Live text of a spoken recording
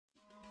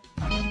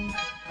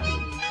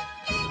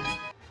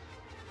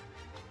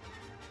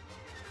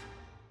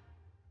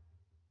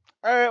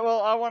Alright,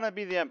 well, I want to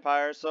be the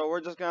Empire, so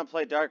we're just gonna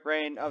play Dark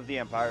Reign of the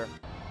Empire.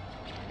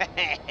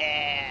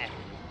 Let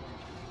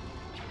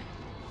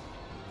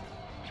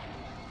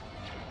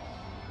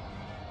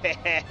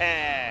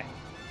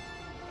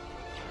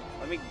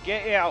me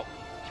get you out.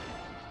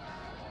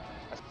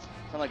 I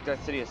sound like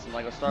Darth Sidious in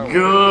Lego Star Wars.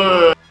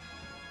 Good.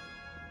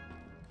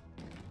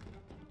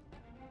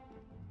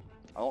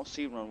 I don't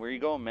see one. Where you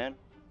going, man?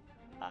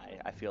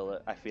 I feel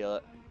it. I feel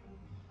it.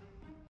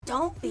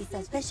 Don't be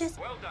suspicious.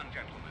 Well done,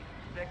 gentlemen.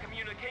 Their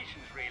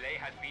communications relay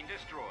has been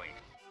destroyed.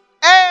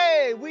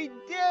 Hey, we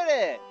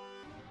did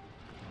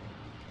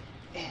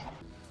it!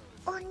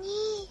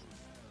 Oni.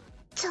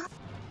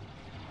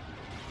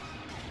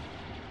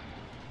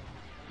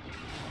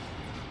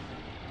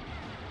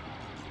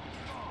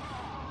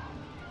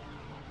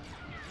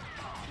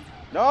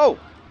 No!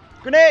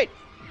 Grenade!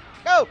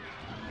 Go!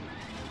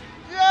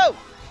 Go!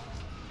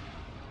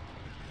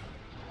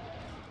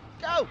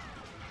 Go!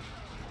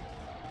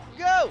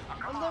 Go!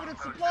 Unlimited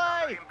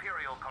supply!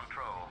 Imperial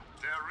control.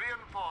 Their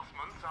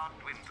reinforcements are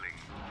dwindling.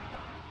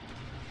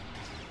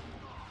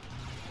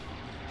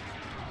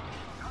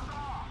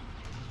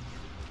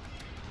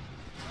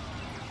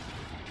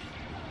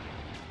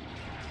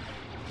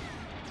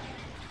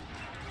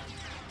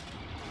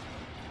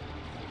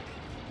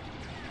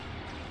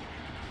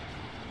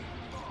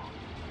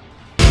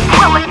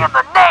 Killing in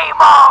the name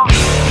of.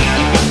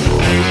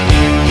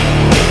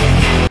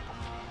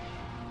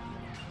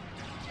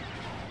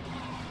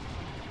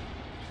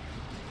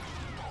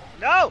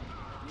 No!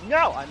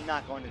 No! I'm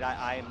not going to die.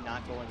 I am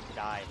not going to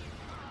die.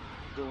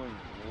 Doing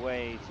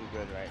way too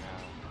good right now.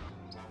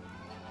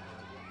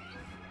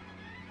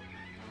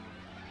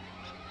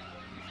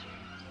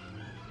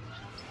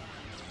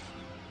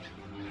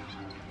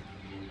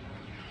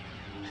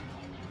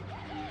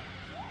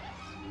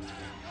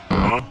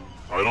 Huh?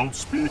 I don't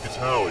speak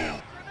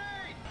Italian.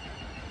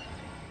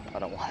 I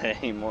don't want it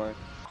anymore.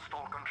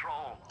 Hostile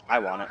control. I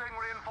want it. Losing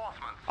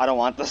reinforcements. I don't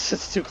want this.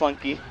 It's too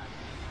clunky.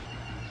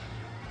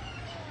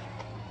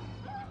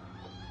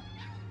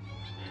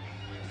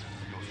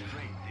 Your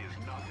strength is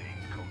nothing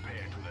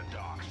compared to the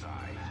dark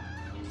side.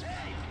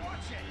 Hey,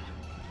 watch it!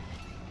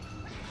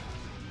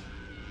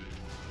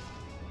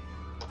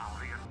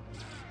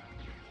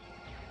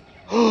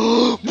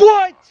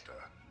 What?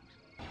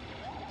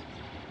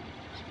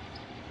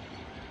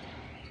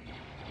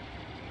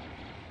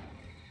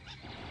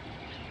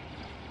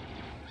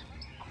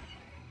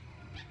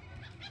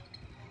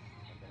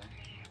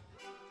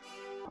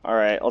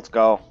 Alright, let's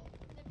go.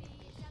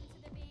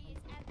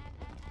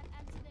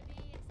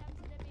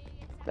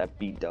 That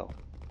beat though.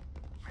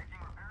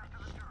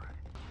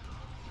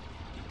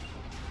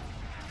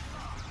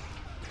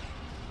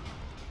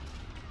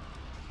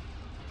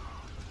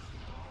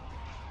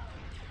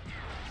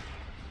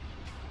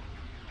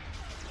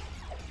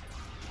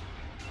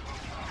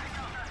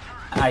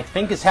 I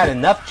think it's had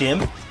enough,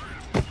 Jim.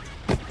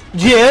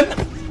 Jim!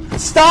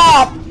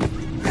 Stop!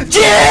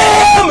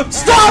 Jim!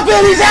 Stop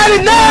it! He's had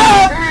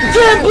enough!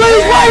 Jim,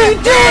 please, wait!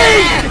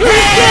 Jim!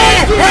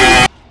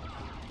 He's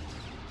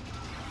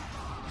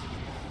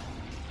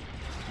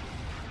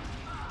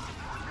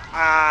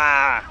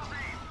Ah!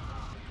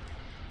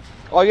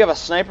 Oh, you have a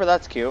sniper?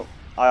 That's cute.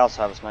 I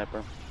also have a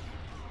sniper.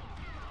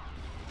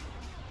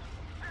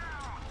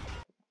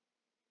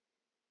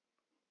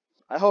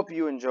 I hope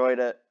you enjoyed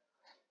it.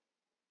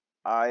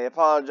 I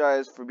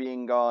apologize for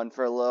being gone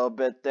for a little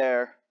bit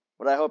there,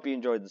 but I hope you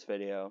enjoyed this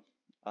video.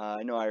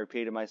 I know I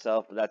repeated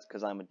myself, but that's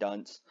because I'm a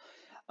dunce.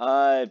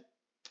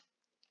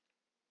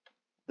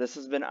 This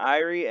has been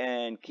Irie,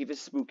 and keep it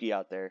spooky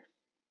out there.